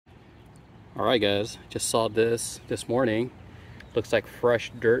Alright guys, just saw this morning. Looks like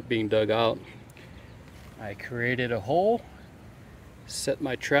fresh dirt being dug out. I created a hole, set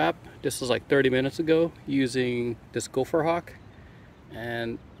my trap. This was like 30 minutes ago using this Gopher hawk,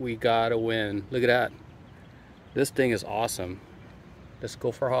 and we got a win. Look at that. This thing is awesome. This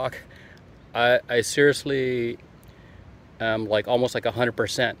Gopher hawk. I seriously am like almost like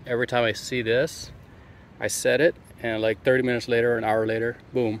 100%. Every time I see this, I set it, and like 30 minutes later, an hour later,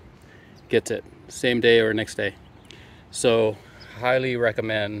 boom, gets it. Same day or next day. So highly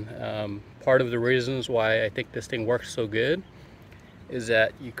recommend. Part of the reasons why I think this thing works so good is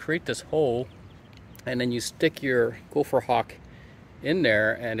that you create this hole and then you stick your Gopher hawk in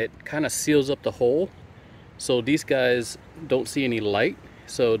there and it kind of seals up the hole, so these guys don't see any light,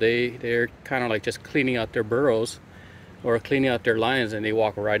 so they're kind of like just cleaning out their burrows or cleaning out their lines, and they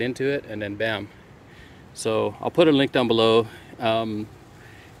walk right into it and then bam. So I'll put a link down below.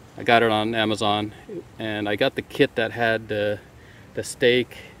 I got it on Amazon, and I got the kit that had the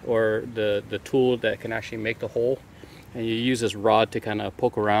stake or the tool that can actually make the hole, and you use this rod to kind of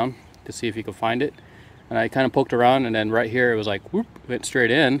poke around to see if you can find it. And I kind of poked around, and then right here it was like whoop, went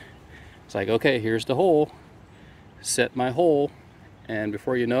straight in. It's like, okay, here's the hole. Set my hole, and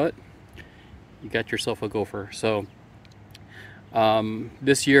before you know it, you got yourself a gopher. So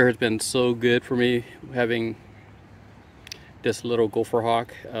this year has been so good for me having this little Gopher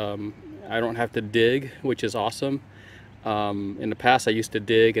hawk. I don't have to dig, which is awesome. In the past I used to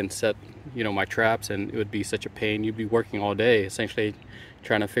dig and set my traps, and it would be such a pain. You'd be working all day essentially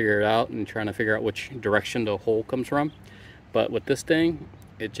trying to figure it out and trying to figure out which direction the hole comes from. But with this thing,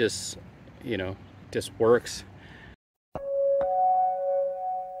 it just just works.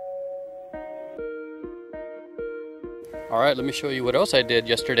 Alright, let me show you what else I did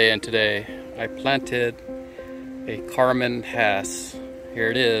yesterday and today. I planted a Carmen Hass.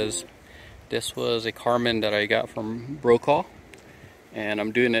 Here it is. This was a Carmen that I got from Brokaw, and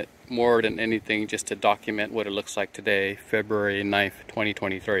I'm doing it more than anything just to document what it looks like today, February 9th,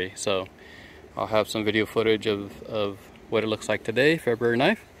 2023. So I'll have some video footage of what it looks like today, February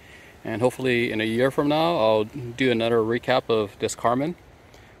 9th, and hopefully in a year from now I'll do another recap of this Carmen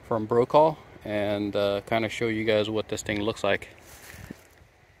from Brokaw and kind of show you guys what this thing looks like.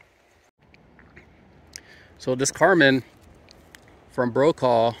 So this Carmen from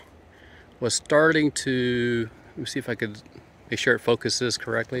Brokaw was starting to, let me see if I could make sure it focuses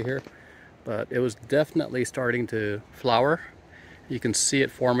correctly here, but it was definitely starting to flower. You can see it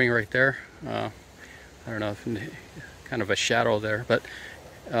forming right there. I don't know if kind of a shadow there, but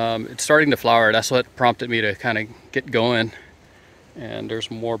it's starting to flower. That's what prompted me to kind of get going. And there's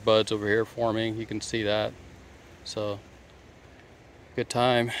more buds over here forming. You can see that. So good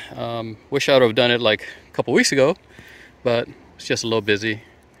time. Wish I would have done it like a couple weeks ago, but it's just a little busy.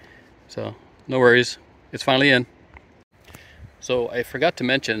 So no worries, it's finally in. So I forgot to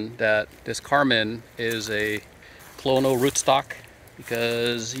mention that this Carmen is a clonal rootstock,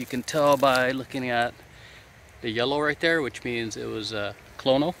 because you can tell by looking at the yellow right there, which means it was a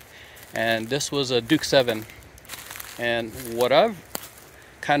clonal. And this was a Duke 7. And what I've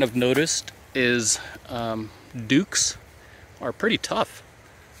kind of noticed is Dukes are pretty tough.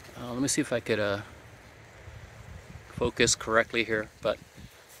 Let me see if I could focus correctly here, but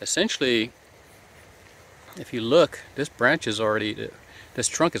essentially if you look, this trunk is already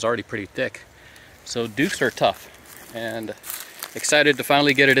pretty thick. So Dukes are tough, and excited to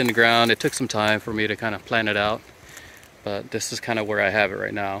finally get it in the ground. It took some time for me to kind of plan it out, but this is kind of where I have it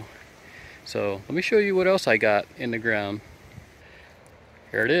right now. So let me show you what else I got in the ground.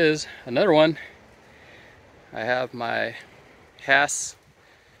 Here it is, another one. I have my Hass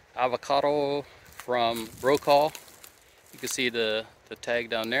avocado from Brokaw. You can see the tag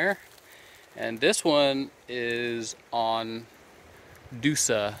down there. And this one is on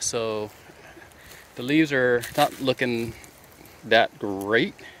Dusa. So the leaves are not looking that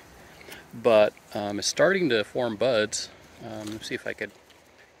great, but it's starting to form buds. Let's see if I could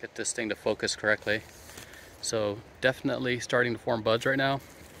get this thing to focus correctly. So definitely starting to form buds right now.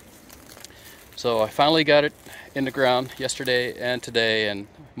 So I finally got it in the ground yesterday and today and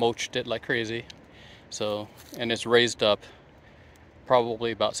mulched it like crazy. So, and it's raised up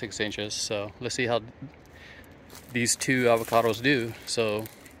probably about 6 inches. So let's see how these two avocados do. So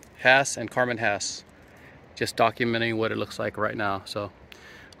Hass and Carmen Hass, just documenting what it looks like right now. So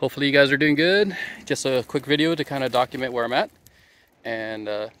hopefully you guys are doing good. Just a quick video to kind of document where I'm at, and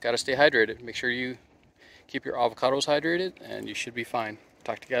gotta stay hydrated. Make sure you keep your avocados hydrated and you should be fine.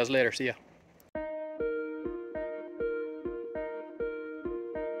 Talk to you guys later. See ya.